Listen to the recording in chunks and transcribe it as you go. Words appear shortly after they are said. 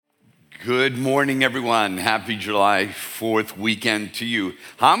Good morning, everyone. Happy July 4th weekend to you.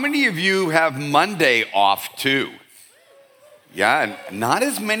 How many of you have Monday off too? Yeah, not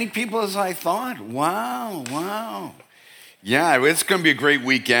as many people as I thought. Wow. Yeah, it's going to be a great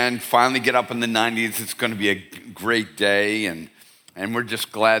weekend. Finally get up in the 90s. It's going to be a great day, and we're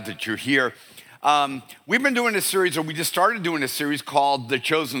just glad that you're here. We've been doing a series, or we just started doing a series called The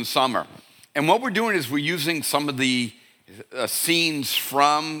Chosen Summer. And what we're doing is we're using some of the scenes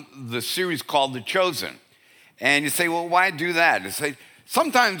from the series called The Chosen. And you say, well, why do that?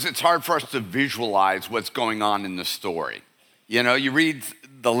 Sometimes it's hard for us to visualize what's going on in the story. You know, you read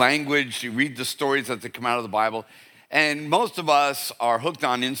the language, you read the stories that come out of the Bible, and most of us are hooked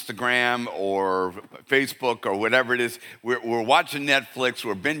on Instagram or Facebook or whatever it is. We're watching Netflix,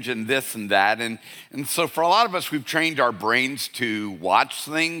 we're binging this and that. And so for a lot of us, we've trained our brains to watch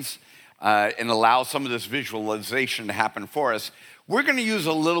things and allow some of this visualization to happen for us. We're going to use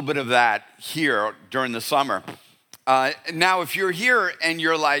a little bit of that here during the summer. Now, if you're here and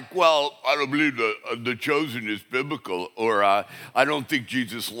you're like, well, I don't believe the Chosen is biblical, or I don't think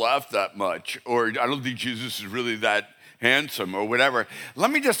Jesus laughed that much, or I don't think Jesus is really that handsome, or whatever,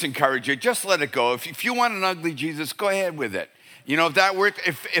 let me just encourage you, just let it go. If you want an ugly Jesus, go ahead with it. You know, if that works,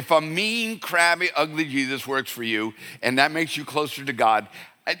 if a mean, crabby, ugly Jesus works for you, and that makes you closer to God,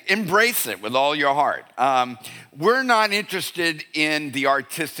 embrace it with all your heart. We're not interested in the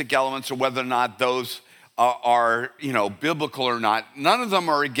artistic elements or whether or not those are biblical or not. None of them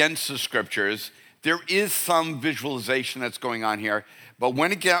are against the scriptures. There is some visualization that's going on here, but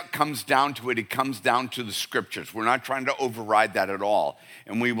when it comes down to it, it comes down to the scriptures. We're not trying to override that at all,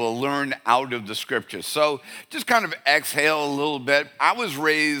 and we will learn out of the scriptures. So just kind of exhale a little bit. I was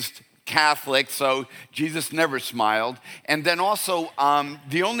raised Catholic, so Jesus never smiled. And then also,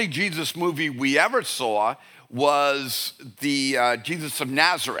 the only Jesus movie we ever saw was the Jesus of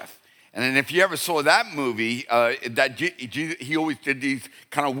Nazareth. And then if you ever saw that movie, he always did these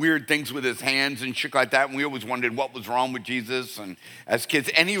kind of weird things with his hands and shit like that, and we always wondered what was wrong with Jesus and as kids.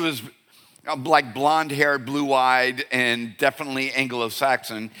 And he was like blonde-haired, blue-eyed, and definitely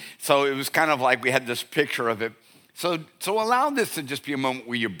Anglo-Saxon. So it was kind of like we had this picture of it. So allow this to just be a moment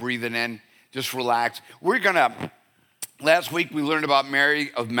where you're breathing in, just relax. Last week we learned about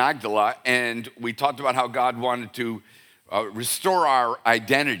Mary of Magdala, and we talked about how God wanted to restore our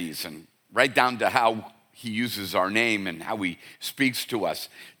identities, and right down to how he uses our name and how he speaks to us.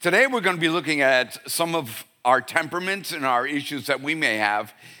 Today we're going to be looking at some of our temperaments and our issues that we may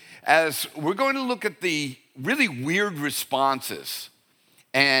have, as we're going to look at the really weird responses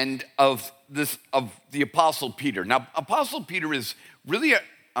and of the Apostle Peter. Now, Apostle Peter is really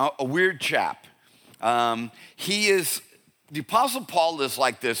a weird chap. The Apostle Paul is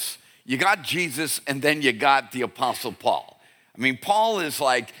like this. You got Jesus, and then you got the Apostle Paul. I mean, Paul is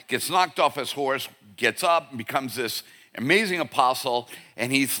like, gets knocked off his horse, gets up, and becomes this amazing apostle,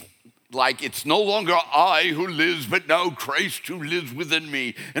 and he's like, it's no longer I who lives, but now Christ who lives within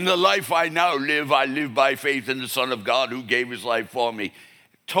me. And the life I now live, I live by faith in the Son of God who gave his life for me.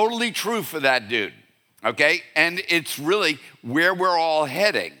 Totally true for that dude, okay? And it's really where we're all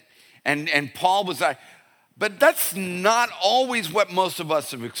heading. And Paul was like, but that's not always what most of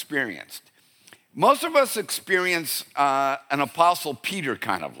us have experienced. Most of us experience an Apostle Peter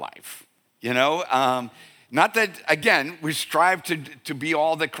kind of life, you know? Not that, again, we strive to be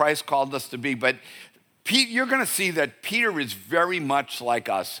all that Christ called us to be, but you're going to see that Peter is very much like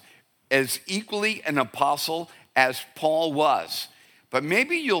us, as equally an apostle as Paul was. But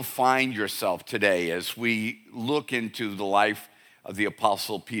maybe you'll find yourself today as we look into the life of the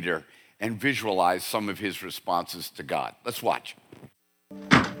Apostle Peter and visualize some of his responses to God. Let's watch.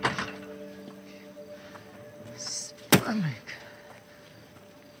 Stomach.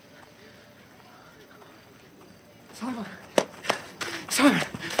 Simon.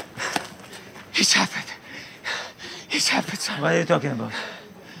 It's happened. It's happened, Simon. What are you talking about?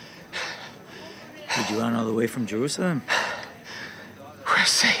 Did you run all the way from Jerusalem? We're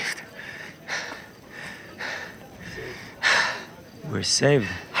saved. We're saved.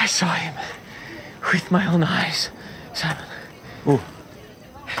 I saw him with my own eyes, Simon. Who?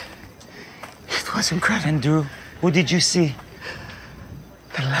 It was incredible. Andrew, who did you see?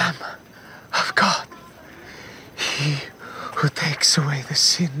 The Lamb of God. He who takes away the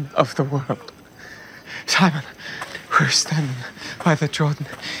sin of the world. Simon, we're standing by the Jordan,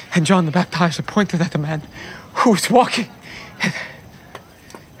 and John the Baptizer pointed at the man who was walking.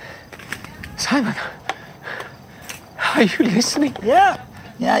 Simon, are you listening? Yeah,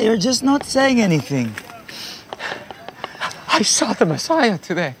 you're just not saying anything. I saw the Messiah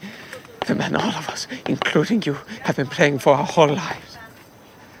today. The man all of us, including you, have been praying for our whole lives.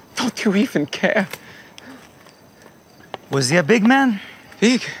 Don't you even care? Was he a big man?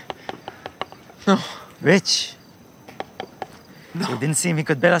 Big? No. Rich? No. It didn't seem he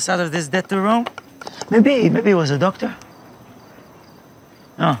could bail us out of this debt to Rome? Maybe he was a doctor.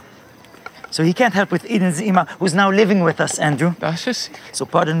 No. So he can't help with Eden Zima, who's now living with us, Andrew. That's just... So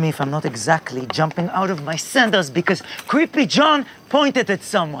pardon me if I'm not exactly jumping out of my sandals because Creepy John pointed at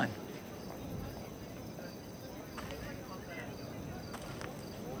someone.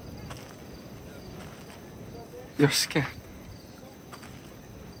 You're scared.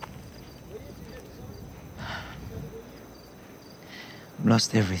 I've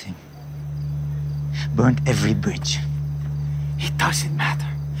lost everything. Burnt every bridge. It doesn't matter.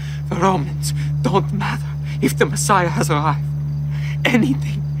 The Romans don't matter if the Messiah has arrived.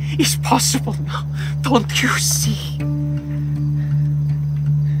 Anything is possible now. Don't you see?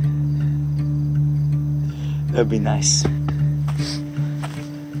 That'd be nice.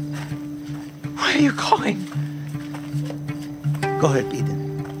 Where are you going? Go ahead,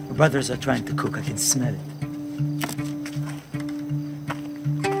 Eden. Your brothers are trying to cook. I can smell it.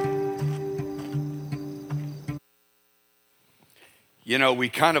 You know, we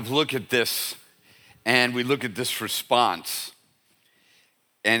kind of look at this and we look at this response.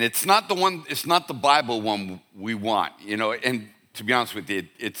 And it's not the Bible one we want, you know, and to be honest with you,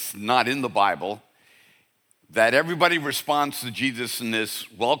 it's not in the Bible that everybody responds to Jesus in this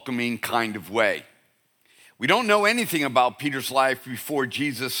welcoming kind of way. We don't know anything about Peter's life before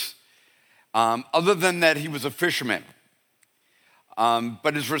Jesus, other than that he was a fisherman.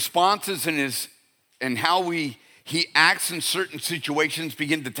 But his responses and how he acts in certain situations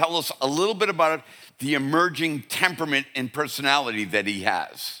begin to tell us a little bit about the emerging temperament and personality that he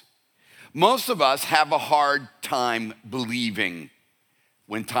has. Most of us have a hard time believing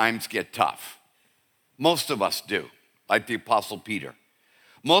when times get tough. Most of us do, like the Apostle Peter.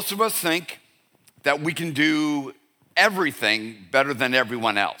 Most of us think that we can do everything better than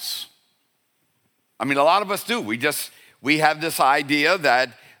everyone else. I mean, a lot of us do. We have this idea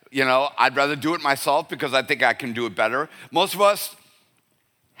that, you know, I'd rather do it myself because I think I can do it better. Most of us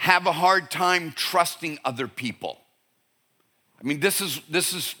have a hard time trusting other people. I mean, this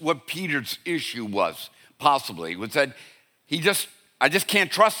is what Peter's issue was, possibly, was that I just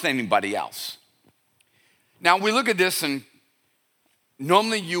can't trust anybody else. Now, we look at this, and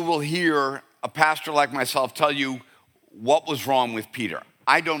normally you will hear a pastor like myself tell you what was wrong with Peter.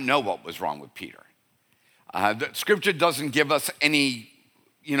 I don't know what was wrong with Peter. The scripture doesn't give us any,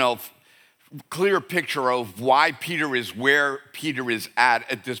 you know, clear picture of why Peter is where Peter is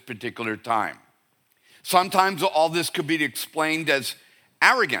at this particular time. Sometimes all this could be explained as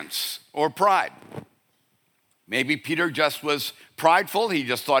arrogance or pride. Maybe Peter just was prideful. He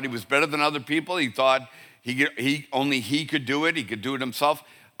just thought he was better than other people. He thought only he could do it. He could do it himself.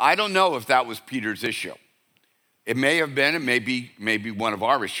 I don't know if that was Peter's issue. It may have been. It may be one of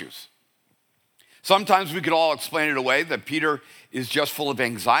our issues. Sometimes we could all explain it away that Peter is just full of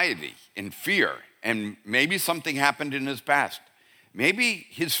anxiety and fear, and maybe something happened in his past. Maybe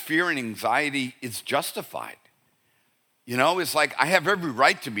his fear and anxiety is justified. You know, it's like I have every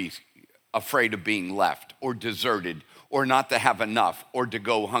right to be afraid of being left or deserted or not to have enough or to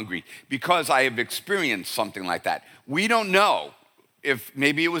go hungry because I have experienced something like that. We don't know if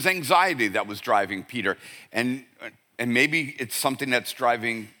maybe it was anxiety that was driving Peter, and maybe it's something that's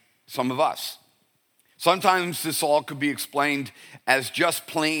driving some of us. Sometimes this all could be explained as just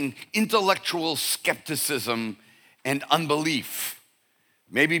plain intellectual skepticism and unbelief.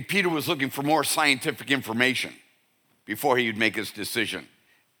 Maybe Peter was looking for more scientific information before he would make his decision.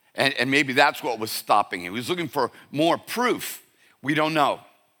 And maybe that's what was stopping him. He was looking for more proof. We don't know.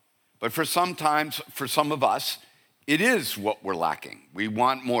 But for some of us, it is what we're lacking. We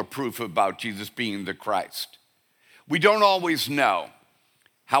want more proof about Jesus being the Christ. We don't always know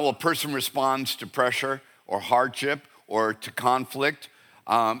how a person responds to pressure or hardship or to conflict,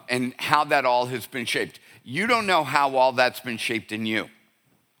 and how that all has been shaped. You don't know how all that's been shaped in you.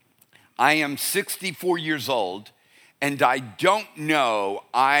 I am 64 years old, and I don't know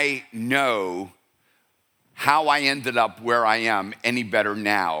how I ended up where I am any better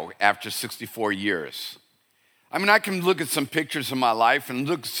now after 64 years. I mean, I can look at some pictures of my life and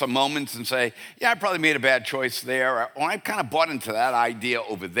look at some moments and say, yeah, I probably made a bad choice there, or I kind of bought into that idea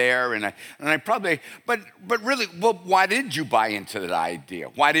over there, and I probably, but really, well, why did you buy into that idea?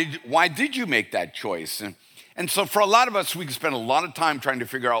 Why did you make that choice? And so for a lot of us, we can spend a lot of time trying to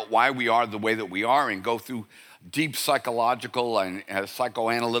figure out why we are the way that we are and go through deep psychological and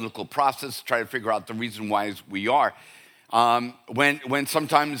psychoanalytical process to try to figure out the reason why we are. When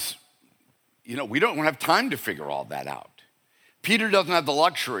sometimes, you know, we don't have time to figure all that out. Peter doesn't have the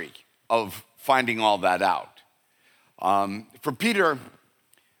luxury of finding all that out. For Peter,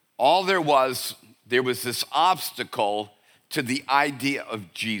 all there was this obstacle to the idea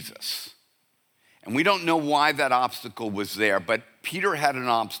of Jesus. And we don't know why that obstacle was there, but Peter had an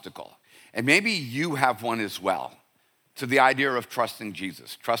obstacle. And maybe you have one as well, to the idea of trusting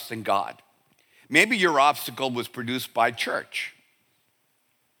Jesus, trusting God. Maybe your obstacle was produced by church.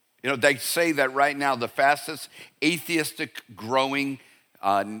 You know, they say that right now the fastest atheistic growing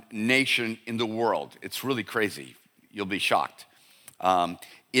nation in the world, it's really crazy. You'll be shocked.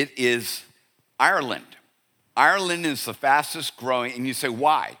 It is Ireland. Ireland is the fastest growing, and you say,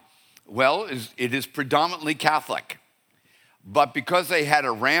 why? Well, it is predominantly Catholic. But because they had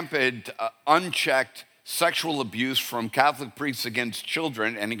a rampant, unchecked sexual abuse from Catholic priests against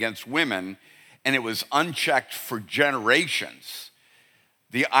children and against women, and it was unchecked for generations,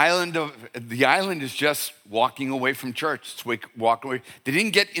 the island is just walking away from church. It's walking away. They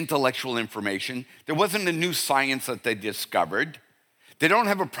didn't get intellectual information. There wasn't a new science that they discovered. They don't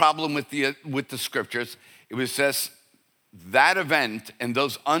have a problem with the scriptures. It was just that event and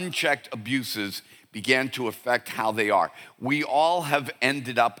those unchecked abuses began to affect how they are. We all have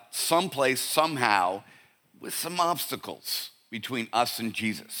ended up someplace, somehow, with some obstacles between us and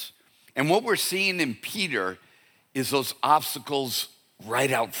Jesus. And what we're seeing in Peter is those obstacles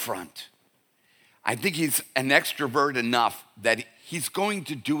right out front. I think he's an extrovert enough that he's going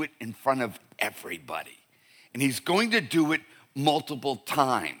to do it in front of everybody. And he's going to do it multiple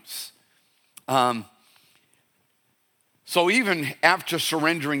times. So even after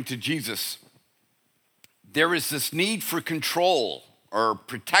surrendering to Jesus, there is this need for control or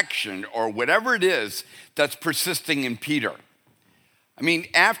protection or whatever it is that's persisting in Peter. I mean,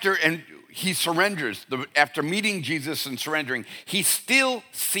 after he surrenders, after meeting Jesus and surrendering, he still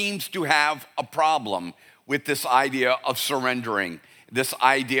seems to have a problem with this idea of surrendering, this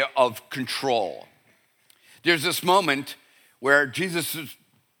idea of control. There's this moment where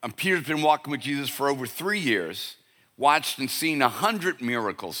Peter's been walking with Jesus for over 3 years, watched and seen 100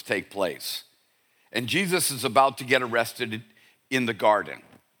 miracles take place. And Jesus is about to get arrested in the garden.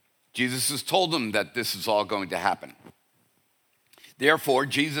 Jesus has told him that this is all going to happen. Therefore,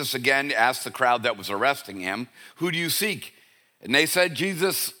 Jesus again asked the crowd that was arresting him, "Who do you seek?" And they said,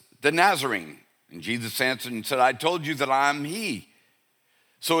 "Jesus the Nazarene." And Jesus answered and said, "I told you that I'm he.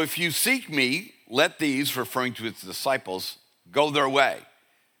 So if you seek me, let these," referring to his disciples, "go their way.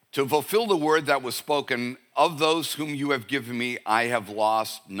 To fulfill the word that was spoken, of those whom you have given me, I have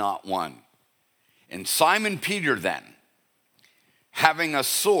lost not one." And Simon Peter then, having a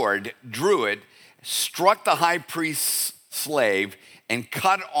sword, drew it, struck the high priest's slave, and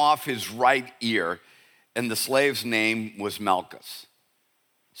cut off his right ear, and the slave's name was Malchus.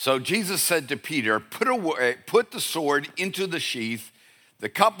 So Jesus said to Peter, put the sword into the sheath. The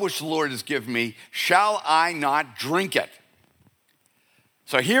cup which the Lord has given me, shall I not drink it?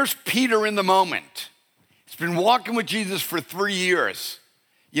 So here's Peter in the moment. He's been walking with Jesus for 3 years.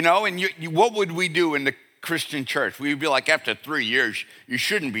 You know, and what would we do in the Christian church? We would be like, after 3 years, you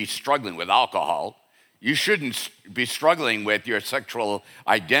shouldn't be struggling with alcohol. You shouldn't be struggling with your sexual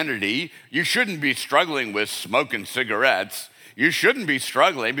identity. You shouldn't be struggling with smoking cigarettes. You shouldn't be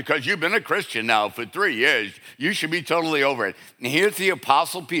struggling because you've been a Christian now for 3 years. You should be totally over it. And here's the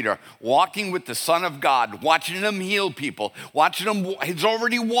Apostle Peter walking with the Son of God, watching him heal people, he's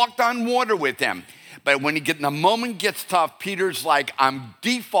already walked on water with him. But when the moment gets tough, Peter's like, I'm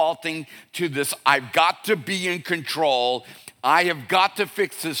defaulting to this. I've got to be in control. I have got to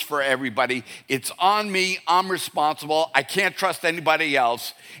fix this for everybody. It's on me. I'm responsible. I can't trust anybody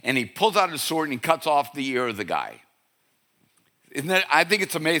else. And he pulls out his sword and he cuts off the ear of the guy. I think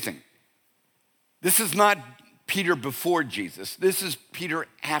it's amazing. This is not Peter before Jesus. This is Peter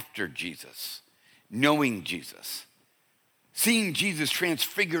after Jesus, knowing Jesus, seeing Jesus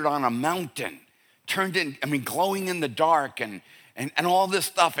transfigured on a mountain, glowing in the dark and all this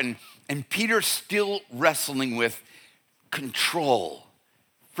stuff. And Peter's still wrestling with control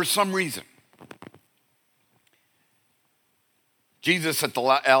for some reason. Jesus at the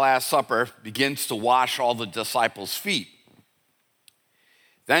Last Supper begins to wash all the disciples' feet.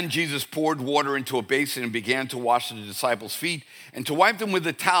 Then Jesus poured water into a basin and began to wash the disciples' feet and to wipe them with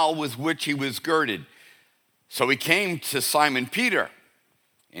the towel with which he was girded. So he came to Simon Peter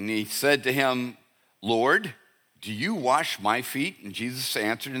and he said to him, "Lord, do you wash my feet?" And Jesus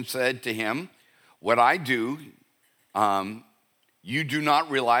answered and said to him, "What I do, you do not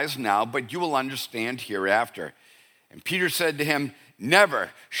realize now, but you will understand hereafter." And Peter said to him,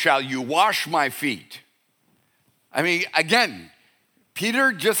 "Never shall you wash my feet." I mean, again,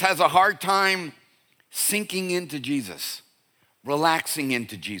 Peter just has a hard time sinking into Jesus, relaxing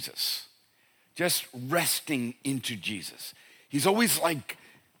into Jesus, just resting into Jesus. He's always like,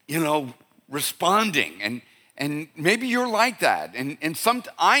 responding. And maybe you're like that. And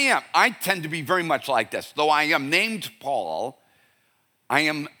I tend to be very much like this. Though I am named Paul, I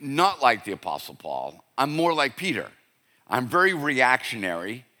am not like the Apostle Paul. I'm more like Peter. I'm very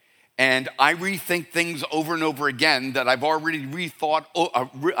reactionary, and I rethink things over and over again that I've already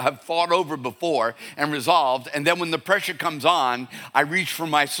have thought over before and resolved. And then when the pressure comes on, I reach for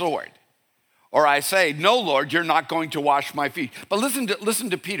my sword. Or I say, no, Lord, you're not going to wash my feet. But listen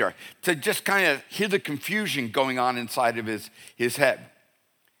to Peter, to just kind of hear the confusion going on inside of his head.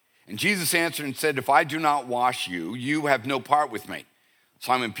 And Jesus answered and said, if I do not wash you, you have no part with me.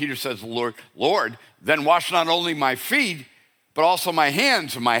 Simon Peter says, Lord, then wash not only my feet, but also my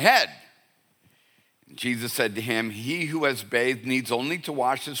hands and my head. And Jesus said to him, he who has bathed needs only to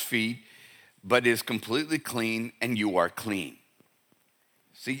wash his feet, but is completely clean, and you are clean.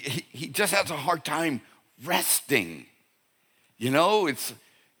 See, he just has a hard time resting. And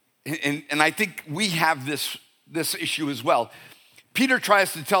I think we have this issue as well. Peter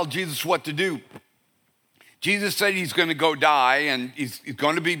tries to tell Jesus what to do. Jesus said he's going to go die, and he's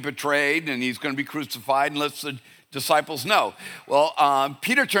going to be betrayed, and he's going to be crucified unless the disciples know. Well,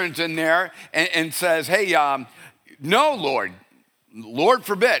 Peter turns in there and says, hey, no, Lord. Lord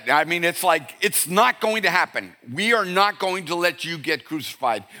forbid. I mean, it's like, it's not going to happen. We are not going to let you get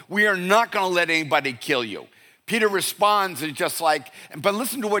crucified. We are not going to let anybody kill you. Peter responds and just like, but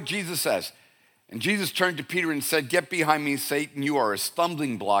listen to what Jesus says. And Jesus turned to Peter and said, get behind me, Satan. You are a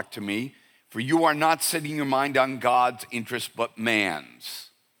stumbling block to me, for you are not setting your mind on God's interest, but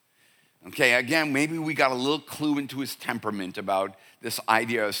man's. Okay, again, maybe we got a little clue into his temperament about this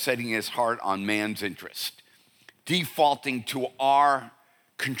idea of setting his heart on man's interest. Defaulting to our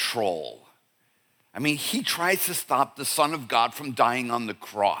control. I mean, he tries to stop the Son of God from dying on the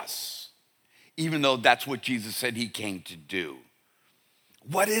cross, even though that's what Jesus said he came to do.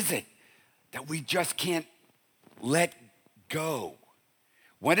 What is it that we just can't let go?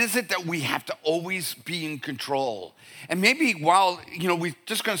 What is it that we have to always be in control? And maybe while, we're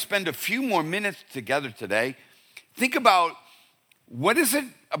just going to spend a few more minutes together today, think about what is it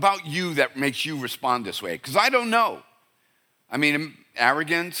about you that makes you respond this way? Because I don't know. I mean,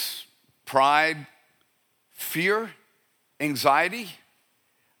 arrogance, pride, fear, anxiety,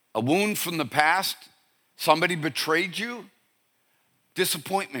 a wound from the past, somebody betrayed you,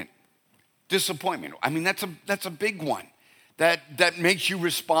 disappointment. I mean, that's a big one that makes you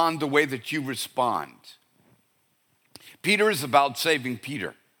respond the way that you respond. Peter is about saving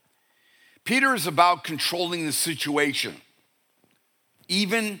Peter. Peter is about controlling the situation,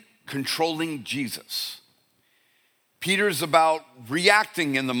 even controlling Jesus. Peter is about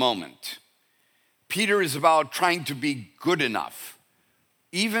reacting in the moment. Peter is about trying to be good enough,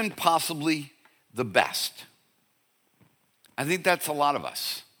 even possibly the best. I think that's a lot of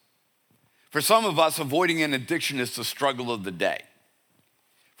us. For some of us, avoiding an addiction is the struggle of the day.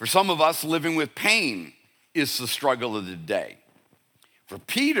 For some of us, living with pain is the struggle of the day. For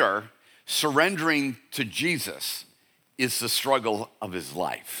Peter, surrendering to Jesus is the struggle of his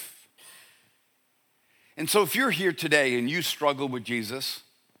life. And so if you're here today and you struggle with Jesus,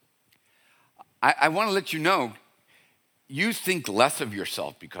 I want to let you know, you think less of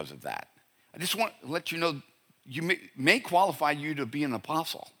yourself because of that. I just want to let you know, you may qualify you to be an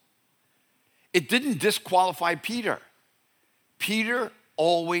apostle. It didn't disqualify Peter. Peter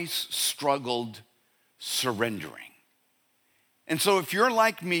always struggled surrendering. And so if you're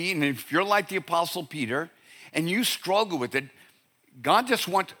like me, and if you're like the Apostle Peter, and you struggle with it,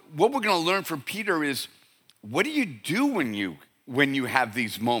 what we're going to learn from Peter is, what do you do when you have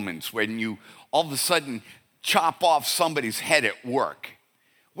these moments, when you all of a sudden chop off somebody's head at work?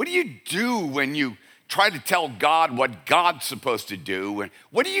 What do you do when you try to tell God what God's supposed to do? And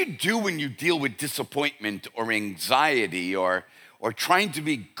what do you do when you deal with disappointment or anxiety or trying to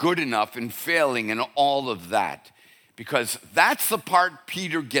be good enough and failing and all of that? Because that's the part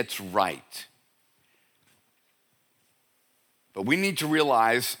Peter gets right. But we need to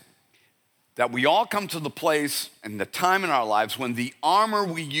realize that we all come to the place and the time in our lives when the armor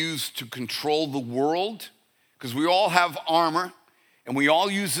we use to control the world, because we all have armor, and we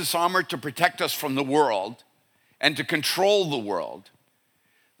all use this armor to protect us from the world and to control the world.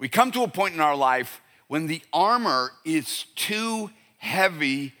 We come to a point in our life when the armor is too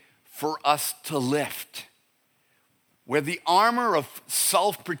heavy for us to lift, where the armor of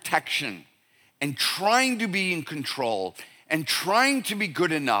self-protection and trying to be in control and trying to be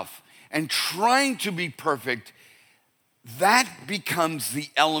good enough and trying to be perfect, that becomes the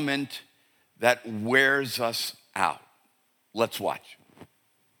element that wears us out. Let's watch.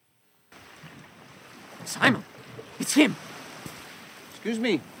 Simon, it's him. Excuse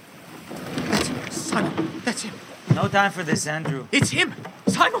me. That's him, Simon. That's him. No time for this, Andrew. It's him.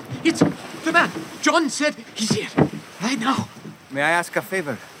 Simon, it's the man. John said he's here. Right now. May I ask a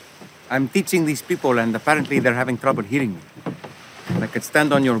favor? I'm teaching these people and apparently they're having trouble hearing me. If I could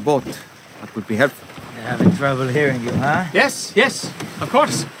stand on your boat, that would be helpful. They're having trouble hearing you, huh? Yes, yes, of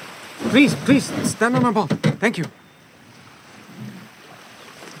course. Please, stand on our boat. Thank you.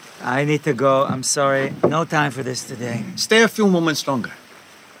 I need to go. I'm sorry. No time for this today. Stay a few moments longer.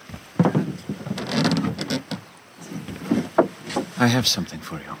 I have something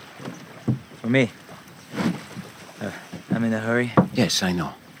for you. For me? I'm in a hurry. Yes, I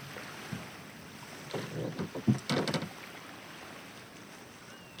know.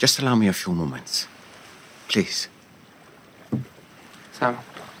 Just allow me a few moments. Please. Simon,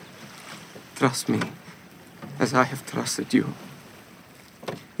 trust me as I have trusted you.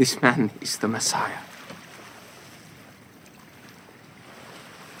 This man is the Messiah.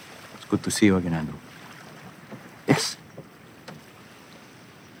 It's good to see you again, Andrew. Yes.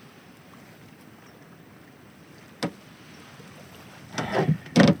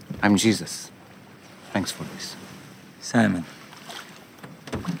 I'm Jesus. Thanks for this. Simon.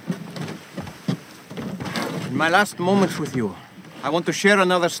 In my last moments with you, I want to share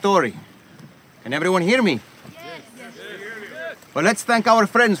another story. Can everyone hear me? Yes. Well, let's thank our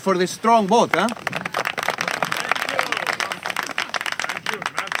friends for this strong boat, huh?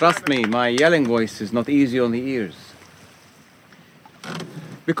 Trust me, my yelling voice is not easy on the ears.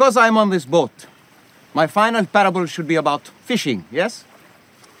 Because I'm on this boat, my final parable should be about fishing, yes?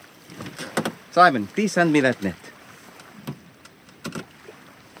 Simon, please send me that net.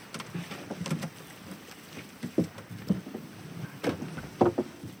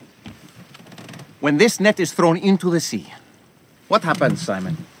 When this net is thrown into the sea, what happens,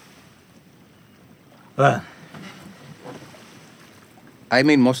 Simon? Well, I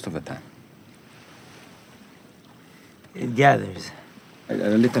mean most of the time. it gathers. A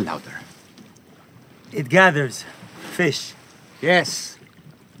little louder. It gathers fish. Yes.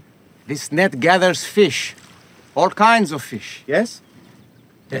 This net gathers fish. All kinds of fish, yes?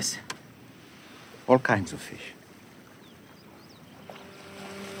 Yes. All kinds of fish.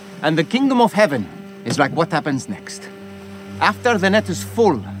 And the kingdom of heaven is like what happens next. After the net is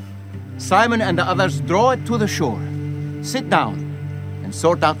full, Simon and the others draw it to the shore, sit down, and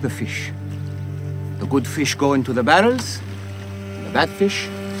sort out the fish. The good fish go into the barrels, and the bad fish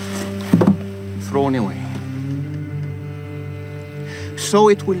thrown away. So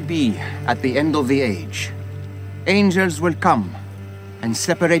it will be at the end of the age. Angels will come and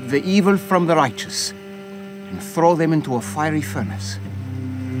separate the evil from the righteous and throw them into a fiery furnace.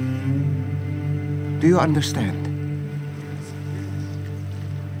 Do you understand?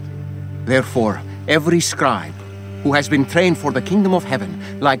 Therefore, every scribe who has been trained for the kingdom of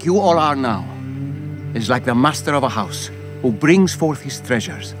heaven, like you all are now, is like the master of a house who brings forth his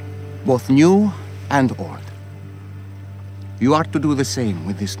treasures, both new and old. You are to do the same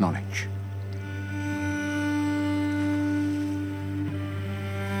with this knowledge.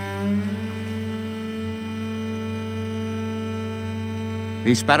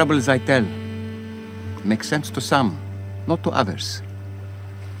 These parables I tell make sense to some, not to others.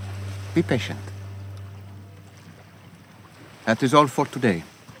 Be patient. That is all for today.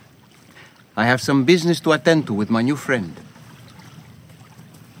 I have some business to attend to with my new friend.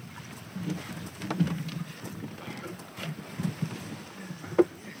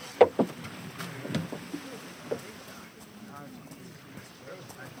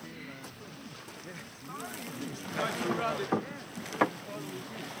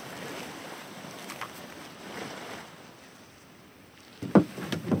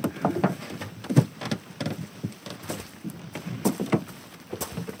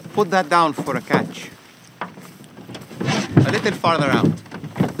 Put that down for a catch. A little farther out.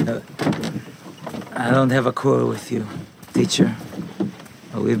 I don't have a quarrel with you, teacher.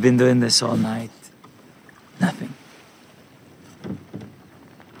 But we've been doing this all night. Nothing.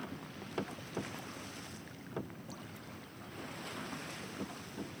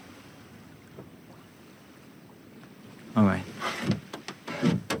 All right.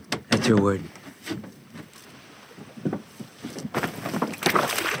 That's your word.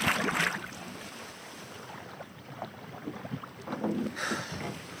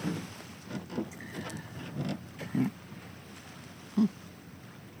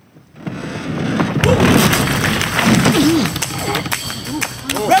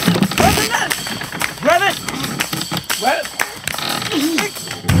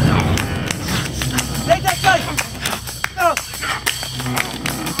 Take that gun! No!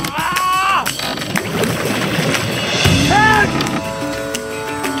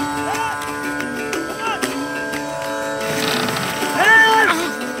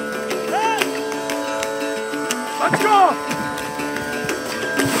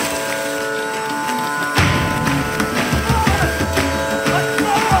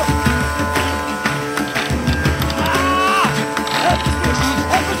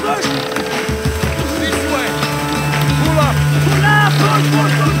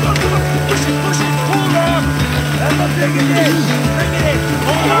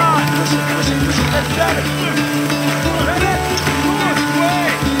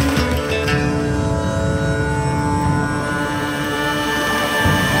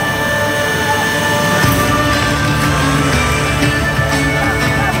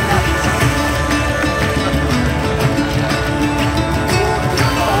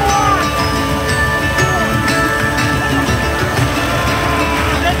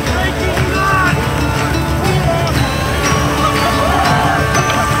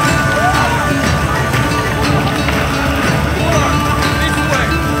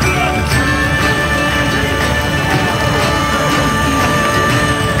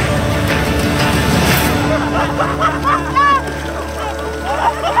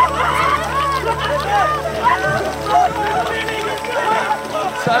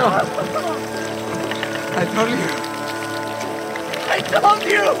 told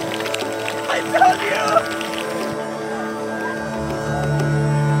you! I told you!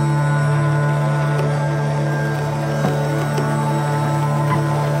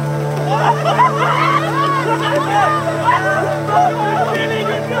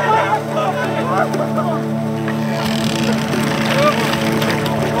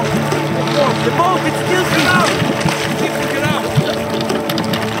 The boat, it's still Get out!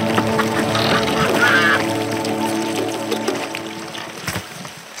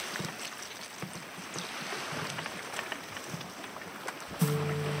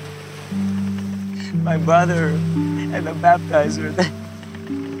 My brother and the baptizer.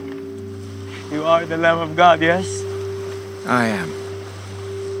 You are the Lamb of God, yes? I am.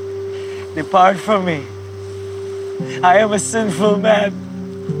 Depart from me. I am a sinful man.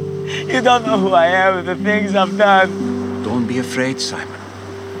 You don't know who I am and the things I've done. Don't be afraid, Simon.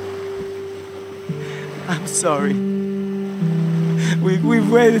 I'm sorry. We've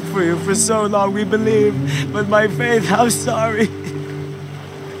waited for you for so long, we believe. But my faith, I'm sorry.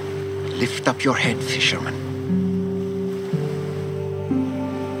 Lift up your head, fisherman.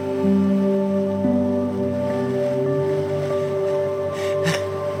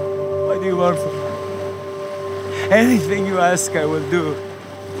 What do you want from me? Anything you ask, I will do.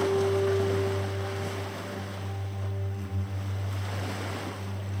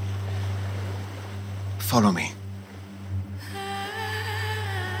 Follow me.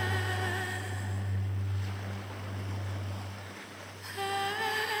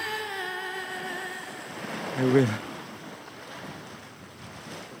 I will.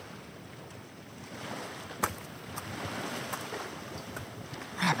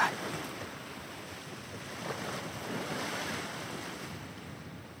 Rabbi.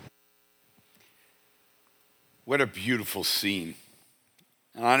 What a beautiful scene.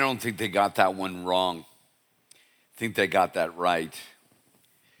 And I don't think they got that one wrong. I think they got that right.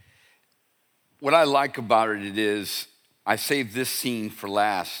 What I like about it is I saved this scene for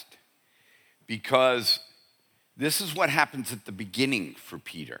last because this is what happens at the beginning for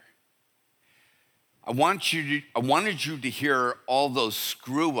Peter. I wanted you to hear all those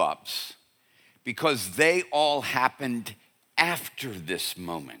screw-ups because they all happened after this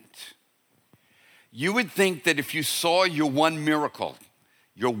moment. You would think that if you saw your one miracle,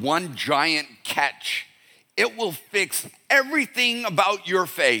 your one giant catch, it will fix everything about your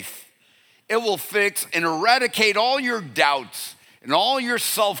faith. It will fix and eradicate all your doubts and all your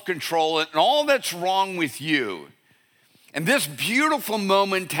self-control and all that's wrong with you. And this beautiful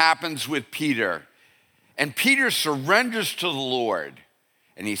moment happens with Peter. And Peter surrenders to the Lord.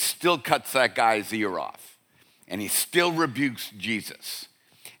 And he still cuts that guy's ear off. And he still rebukes Jesus.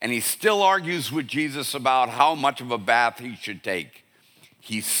 And he still argues with Jesus about how much of a bath he should take.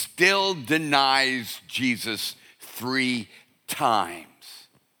 He still denies Jesus 3 times.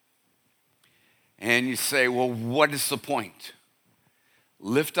 And you say, well, what is the point?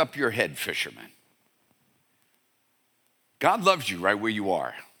 Lift up your head, fisherman. God loves you right where you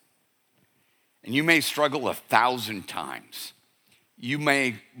are. And you may struggle 1,000 times. You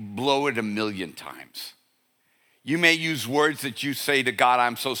may blow it 1,000,000 times. You may use words that you say to God,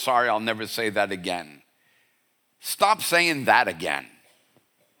 I'm so sorry, I'll never say that again. Stop saying that again.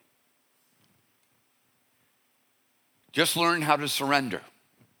 Just learn how to surrender.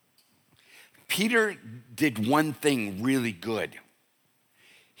 Peter did one thing really good.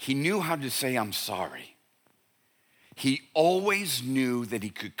 He knew how to say, I'm sorry. He always knew that he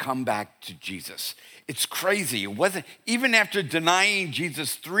could come back to Jesus. It's crazy. It wasn't, even after denying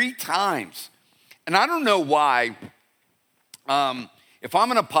Jesus 3 times. And I don't know why, if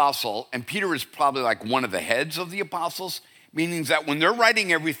I'm an apostle, and Peter is probably like one of the heads of the apostles, meaning that when they're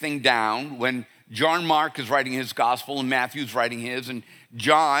writing everything down, when John Mark is writing his gospel and Matthew's writing his, and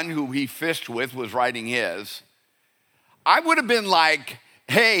John, who he fished with, was writing his, I would have been like,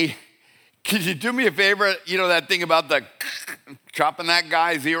 hey, could you do me a favor? You know that thing about the chopping that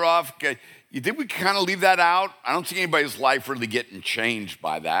guy's ear off? You think we can kind of leave that out? I don't see anybody's life really getting changed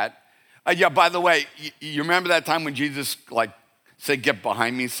by that. Yeah, by the way, you remember that time when Jesus said, get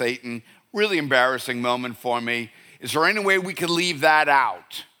behind me, Satan? Really embarrassing moment for me. Is there any way we could leave that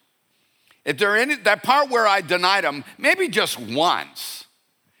out? If there any, that part where I denied him, maybe just once,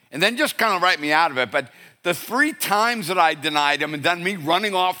 and then just kind of write me out of it. But the 3 times that I denied him and then me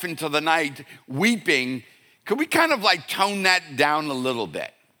running off into the night weeping, could we kind of tone that down a little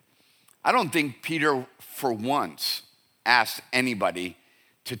bit? I don't think Peter for once asked anybody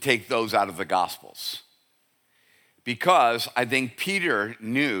to take those out of the Gospels, because I think Peter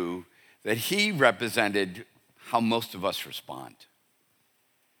knew that he represented how most of us respond.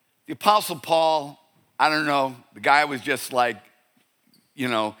 The Apostle Paul, I don't know, the guy was just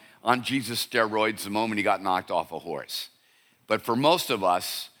on Jesus steroids the moment he got knocked off a horse. But for most of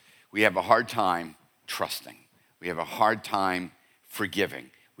us, we have a hard time trusting. We have a hard time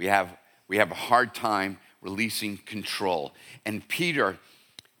forgiving. We have a hard time releasing control. And Peter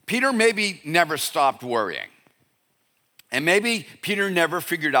maybe never stopped worrying. And maybe Peter never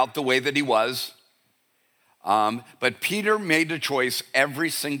figured out the way that he was. But Peter made a choice every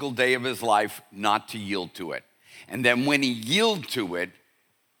single day of his life not to yield to it. And then when he yielded to it,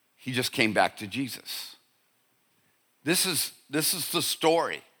 he just came back to Jesus. This is the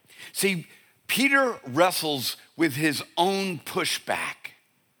story. See, Peter wrestles with his own pushback.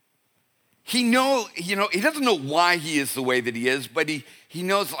 He doesn't know why he is the way that he is, but he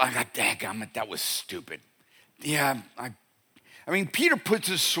knows, like, dadgummit, that was stupid. Yeah, I mean, Peter puts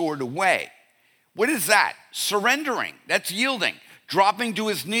his sword away. What is that? Surrendering. That's yielding. Dropping to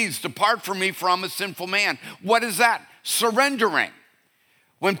his knees. Depart from me, for I'm a sinful man. What is that? Surrendering.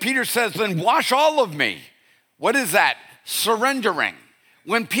 When Peter says, then wash all of me. What is that? Surrendering.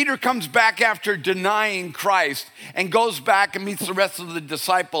 When Peter comes back after denying Christ and goes back and meets the rest of the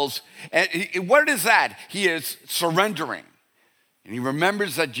disciples, what is that? He is surrendering. And he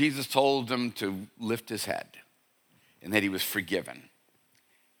remembers that Jesus told him to lift his head and that he was forgiven.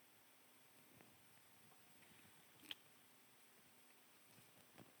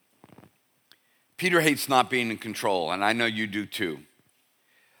 Peter hates not being in control, and I know you do too.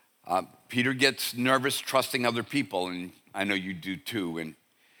 Peter gets nervous trusting other people, and I know you do too. And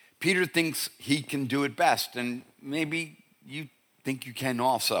Peter thinks he can do it best, and maybe you think you can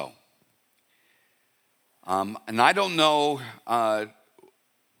also. And I don't know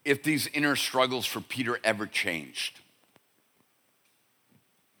if these inner struggles for Peter ever changed.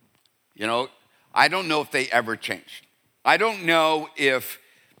 I don't know if they ever changed. I don't know if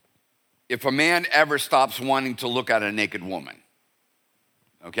a man ever stops wanting to look at a naked woman.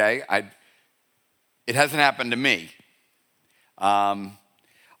 Okay? It hasn't happened to me.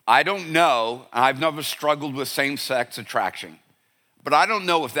 I don't know. I've never struggled with same-sex attraction, but I don't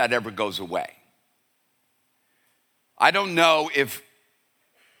know if that ever goes away. I don't know if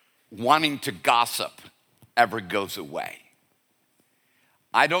wanting to gossip ever goes away.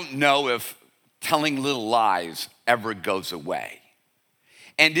 I don't know if telling little lies ever goes away.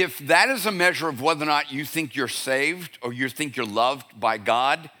 And if that is a measure of whether or not you think you're saved or you think you're loved by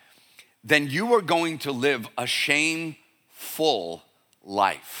God, then you are going to live a shameful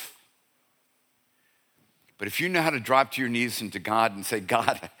life. But if you know how to drop to your knees into God and say,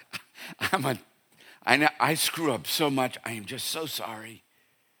 God, I screw up so much. I am just so sorry.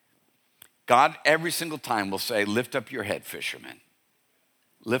 God every single time will say, lift up your head, fisherman.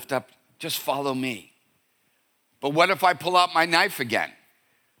 Lift up, just follow me. But what if I pull out my knife again?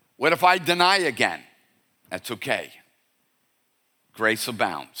 What if I deny again? That's okay. Grace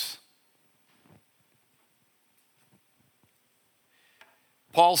abounds.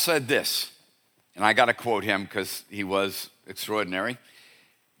 Paul said this, and I got to quote him because he was extraordinary.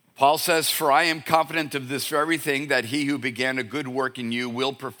 Paul says, for I am confident of this very thing, that he who began a good work in you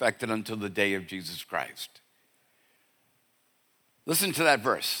will perfect it until the day of Jesus Christ. Listen to that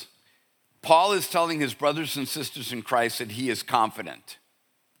verse. Paul is telling his brothers and sisters in Christ that he is confident.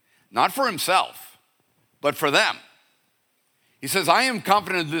 Not for himself, but for them. He says, I am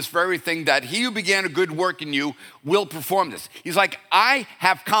confident of this very thing, that he who began a good work in you will perform this. He's like, I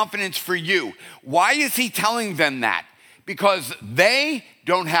have confidence for you. Why is he telling them that? Because they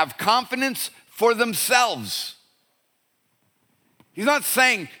don't have confidence for themselves. He's not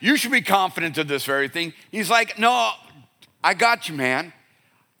saying you should be confident of this very thing. He's like, no, I got you, man.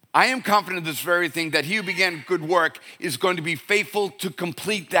 I am confident of this very thing, that he who began good work is going to be faithful to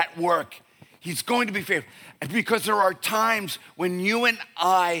complete that work. He's going to be faithful. Because there are times when you and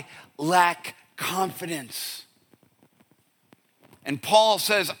I lack confidence. And Paul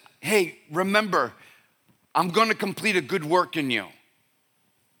says, hey, remember, I'm going to complete a good work in you.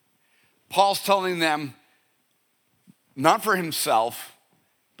 Paul's telling them, not for himself,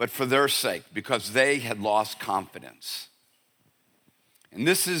 but for their sake, because they had lost confidence. And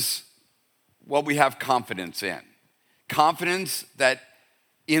this is what we have confidence in. Confidence that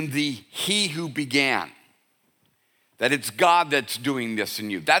in the he who began, that it's God that's doing this in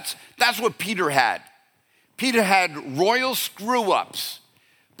you. That's what Peter had. Peter had royal screw-ups,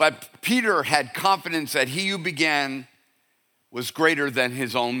 but Peter had confidence that he who began was greater than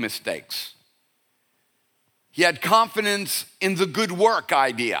his own mistakes. He had confidence in the good work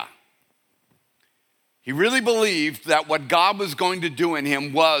idea. He really believed that what God was going to do in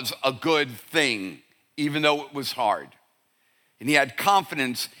him was a good thing, even though it was hard. And he had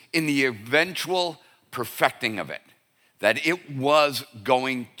confidence in the eventual perfecting of it. that it was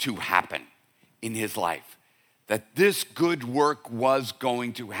going to happen in his life, that this good work was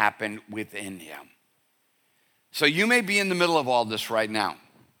going to happen within him. So you may be in the middle of all this right now.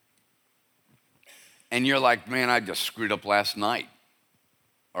 And you're like, man, I just screwed up last night.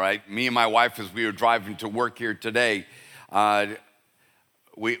 All right, me and my wife, as we were driving to work here today,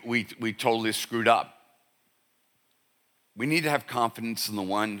 we totally screwed up. We need to have confidence in the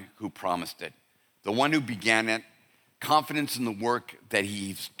one who promised it, the one who began it, confidence in the work that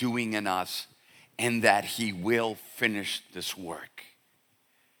he's doing in us, and that he will finish this work.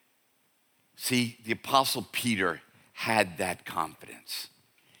 See, the Apostle Peter had that confidence.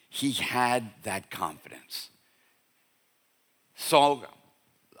 He had that confidence. So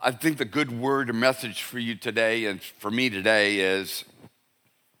I think the good word or message for you today and for me today is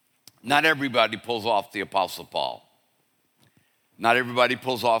not everybody pulls off the Apostle Paul. Not everybody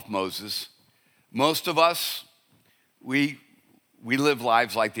pulls off Moses. Most of us, we live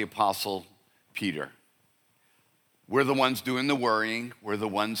lives like the Apostle Peter. We're the ones doing the worrying. We're the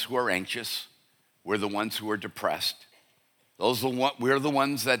ones who are anxious. We're the ones who are depressed. We're the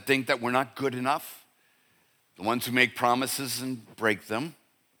ones that think that we're not good enough. The ones who make promises and break them.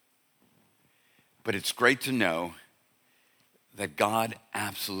 But it's great to know that God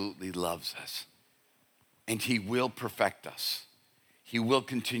absolutely loves us. And he will perfect us. He will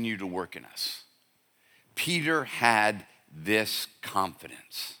continue to work in us. Peter had this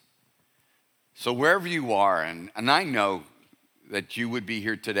confidence. So wherever you are, and I know that you would be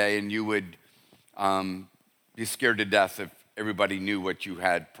here today and you would be scared to death if everybody knew what you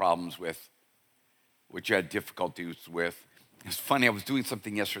had problems with, what you had difficulties with. It's funny, I was doing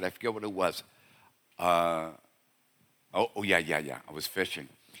something yesterday, I forget what it was. Yeah, I was fishing.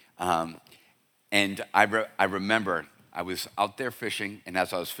 And I remember I was out there fishing, and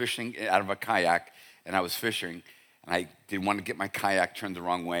as I was fishing out of a kayak, and I was fishing, and I didn't want to get my kayak turned the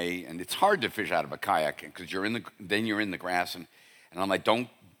wrong way, and it's hard to fish out of a kayak because you're in the grass, and I'm like, don't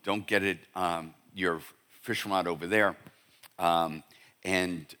get it, your fish rod over there, and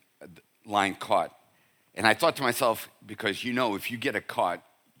the line caught, and I thought to myself, because if you get it caught,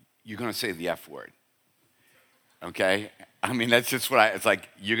 you're going to say the F word, okay? I mean, that's just it's like,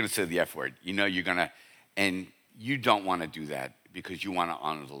 you're going to say the F word, you're going to, and you don't want to do that because you want to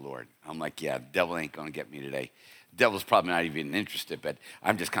honor the Lord. I'm like, yeah, the devil ain't going to get me today. The devil's probably not even interested, but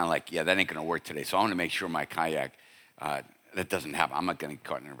I'm just kind of like, yeah, that ain't going to work today. So I want to make sure my kayak, that doesn't happen. I'm not going to get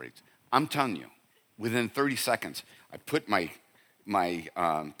caught in everybody's. I'm telling you, within 30 seconds, I put my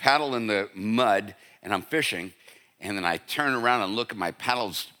paddle in the mud, and I'm fishing, and then I turn around and look at my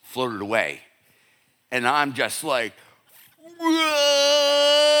paddles floated away. And I'm just like, whoa!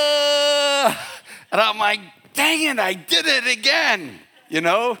 And I'm like, dang it, I did it again,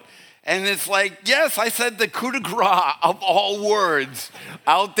 And it's like, yes, I said the coup de grace of all words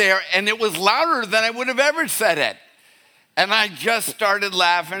out there, and it was louder than I would have ever said it. And I just started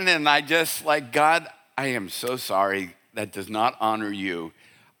laughing, and I just like, God, I am so sorry. That does not honor you.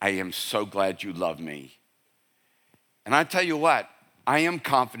 I am so glad you love me. And I tell you what, I am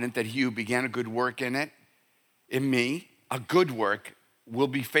confident that he who began a good work in me, a good work, will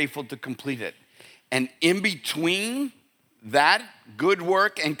be faithful to complete it. And in between that good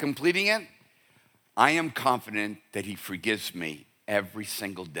work and completing it, I am confident that he forgives me every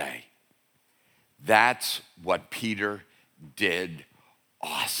single day. That's what Peter did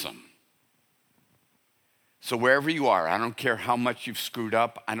awesome. So wherever you are, I don't care how much you've screwed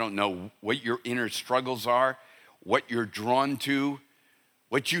up. I don't know what your inner struggles are, what you're drawn to,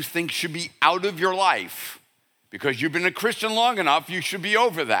 what you think should be out of your life. Because you've been a Christian long enough, you should be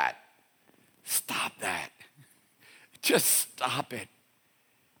over that. Stop that. Just stop it.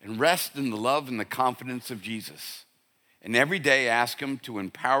 And rest in the love and the confidence of Jesus. And every day ask him to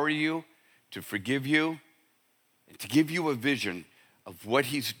empower you, to forgive you, and to give you a vision of what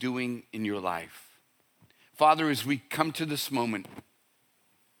he's doing in your life. Father, as we come to this moment,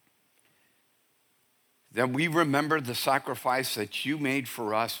 that we remember the sacrifice that you made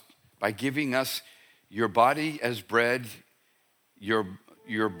for us by giving us your body as bread, your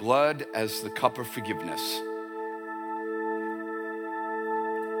blood as the cup of forgiveness.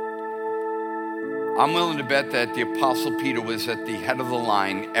 I'm willing to bet that the Apostle Peter was at the head of the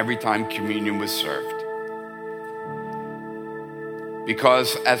line every time communion was served.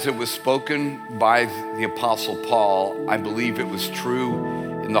 Because as it was spoken by the Apostle Paul, I believe it was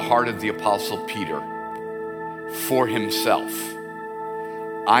true in the heart of the Apostle Peter for himself.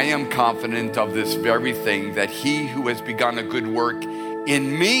 I am confident of this very thing, that he who has begun a good work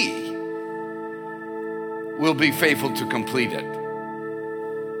in me will be faithful to complete it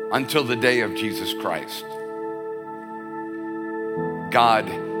until the day of Jesus Christ. God,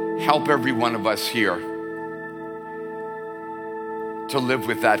 help every one of us here to live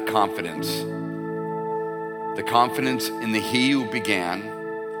with that confidence. The confidence in the He who began,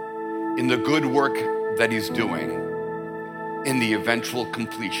 in the good work that He's doing, in the eventual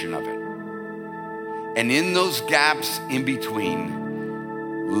completion of it. And in those gaps in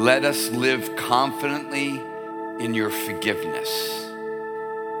between, let us live confidently in your forgiveness.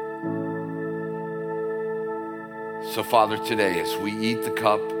 So Father, today as we eat the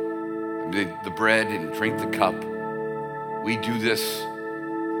cup, the bread and drink the cup, we do this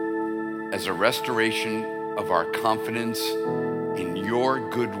as a restoration of our confidence in your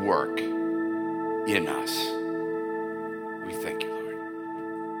good work in us.